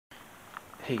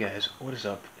Hey guys, what is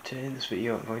up? Today in this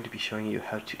video I'm going to be showing you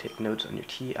how to take notes on your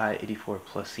TI-84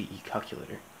 plus CE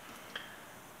calculator.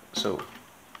 So,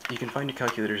 you can find your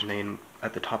calculator's name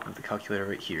at the top of the calculator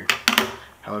right here.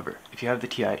 However, if you have the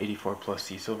TI-84 plus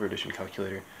C Silver Edition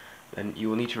calculator, then you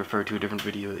will need to refer to a different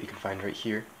video that you can find right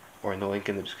here, or in the link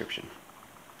in the description.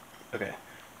 Okay,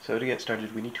 so to get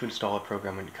started we need to install a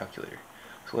program on your calculator.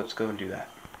 So let's go and do that.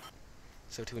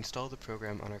 So to install the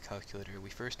program on our calculator, we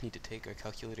first need to take our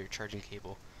calculator charging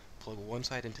cable, plug one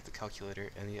side into the calculator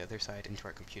and the other side into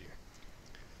our computer.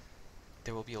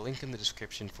 There will be a link in the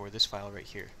description for this file right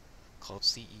here, called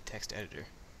CE Text Editor.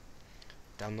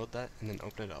 Download that and then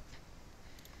open it up.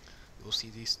 You will see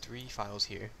these three files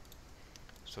here,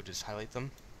 so just highlight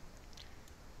them,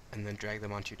 and then drag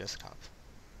them onto your desktop.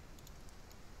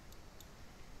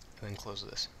 And then close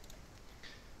this.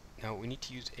 Now we need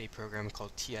to use a program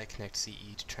called TI Connect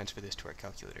CE to transfer this to our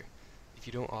calculator. If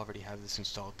you don't already have this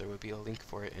installed, there will be a link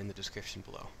for it in the description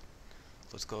below.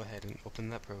 Let's go ahead and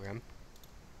open that program,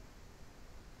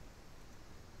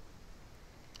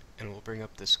 and we'll bring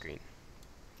up this screen.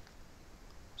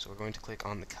 So we're going to click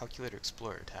on the Calculator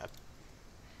Explorer tab,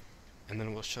 and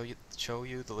then we'll show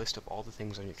you the list of all the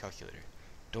things on your calculator.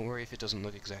 Don't worry if it doesn't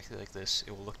look exactly like this,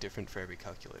 it will look different for every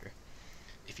calculator.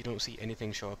 If you don't see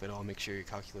anything show up at all, make sure your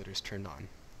calculator is turned on.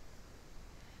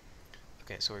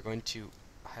 Okay, so we're going to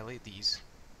highlight these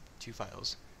two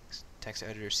files, Text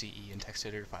Editor CE and Text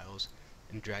Editor files,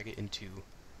 and drag it into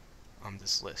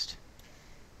this list.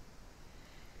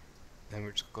 Then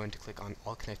we're just going to click on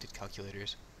All Connected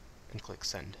Calculators and click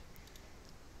Send.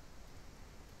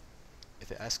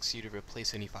 If it asks you to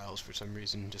replace any files for some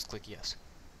reason, just click Yes.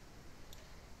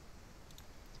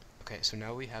 Okay, so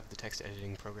now we have the text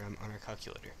editing program on our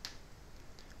calculator.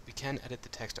 We can edit the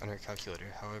text on our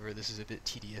calculator, however this is a bit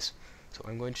tedious, so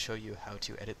I'm going to show you how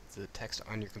to edit the text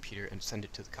on your computer and send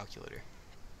it to the calculator.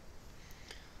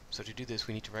 So to do this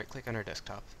we need to right click on our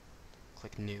desktop,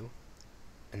 click New,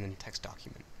 and then Text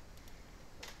Document.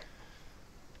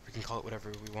 We can call it whatever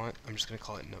we want. I'm just going to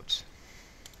call it Notes.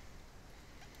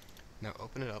 Now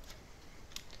open it up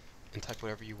and type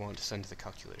whatever you want to send to the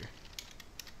calculator.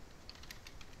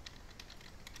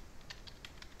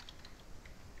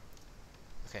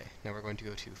 Okay, now we're going to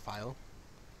go to File,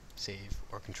 Save,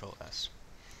 or Control S,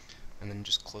 and then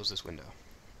just close this window.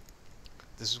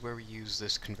 This is where we use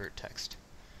this convert text.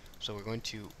 So we're going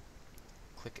to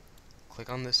click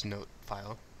on this note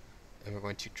file, and we're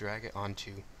going to drag it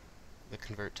onto the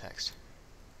convert text.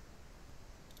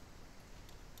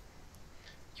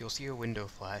 You'll see a window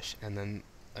flash, and then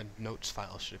a notes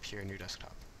file should appear in your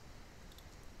desktop.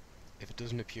 If it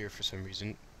doesn't appear for some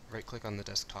reason, right click on the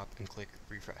desktop and click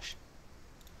Refresh.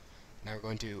 Now we're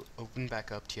going to open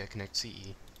back up TI Connect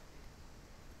CE,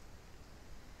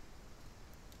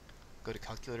 go to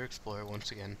Calculator Explorer once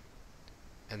again,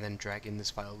 and then drag in this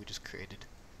file we just created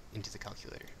into the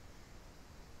calculator.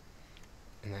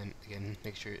 And then again,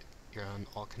 make sure you're on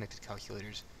all connected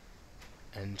calculators,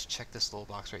 and check this little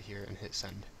box right here and hit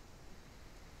Send.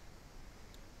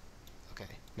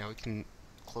 Okay, now we can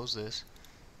close this,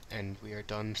 and we are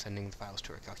done sending the files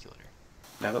to our calculator.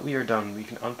 Now that we are done, we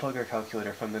can unplug our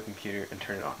calculator from the computer and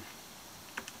turn it on.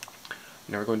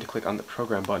 Now we're going to click on the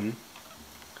Program button,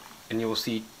 and you will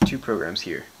see two programs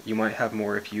here. You might have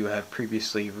more if you have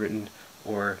previously written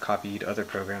or copied other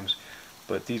programs,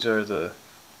 but these are the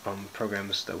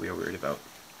programs that we are worried about.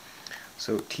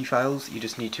 So T-files, you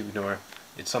just need to ignore.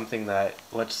 It's something that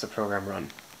lets the program run.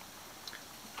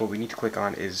 What we need to click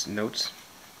on is Notes,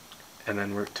 and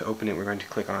then to open it we're going to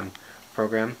click on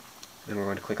Program, then we're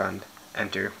going to click on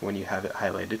Enter when you have it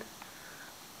highlighted,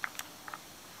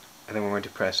 and then we're going to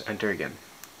press Enter again.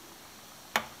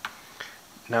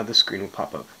 Now this screen will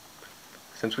pop up.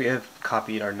 Since we have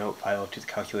copied our note file to the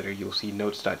calculator, you will see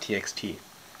notes.txt.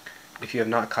 If you have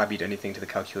not copied anything to the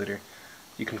calculator,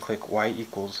 you can click Y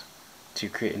equals to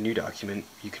create a new document.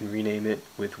 You can rename it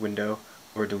with Window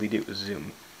or delete it with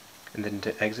Zoom. And then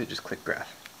to exit, just click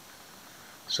Graph.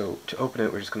 So to open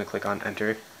it, we're just going to click on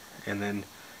Enter, and then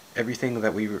everything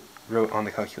that we wrote on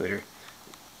the calculator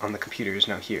on the computer is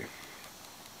now here.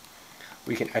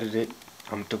 We can edit it.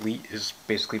 Delete is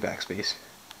basically backspace.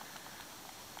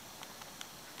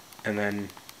 And then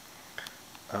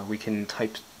we can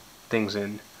type things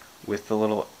in with the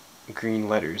little green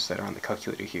letters that are on the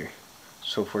calculator here.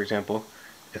 So for example,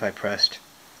 if I pressed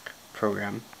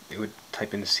Program, it would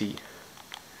type in C.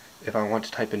 If I want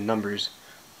to type in numbers,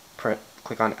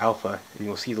 click on Alpha, and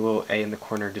you'll see the little A in the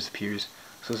corner disappears.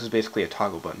 So this is basically a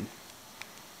toggle button.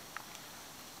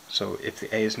 So if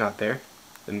the A is not there,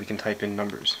 then we can type in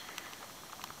numbers.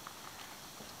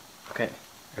 Okay,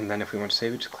 and then if we want to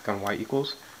save it, just click on Y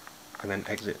equals, and then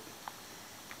exit.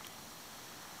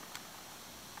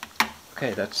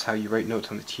 Okay, that's how you write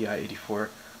notes on the TI-84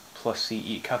 plus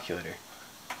CE calculator.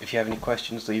 If you have any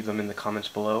questions, leave them in the comments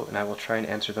below, and I will try and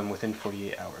answer them within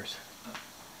 48 hours.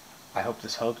 I hope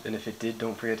this helped, and if it did,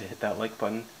 don't forget to hit that like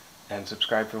button, and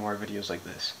subscribe for more videos like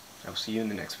this. I will see you in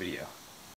the next video.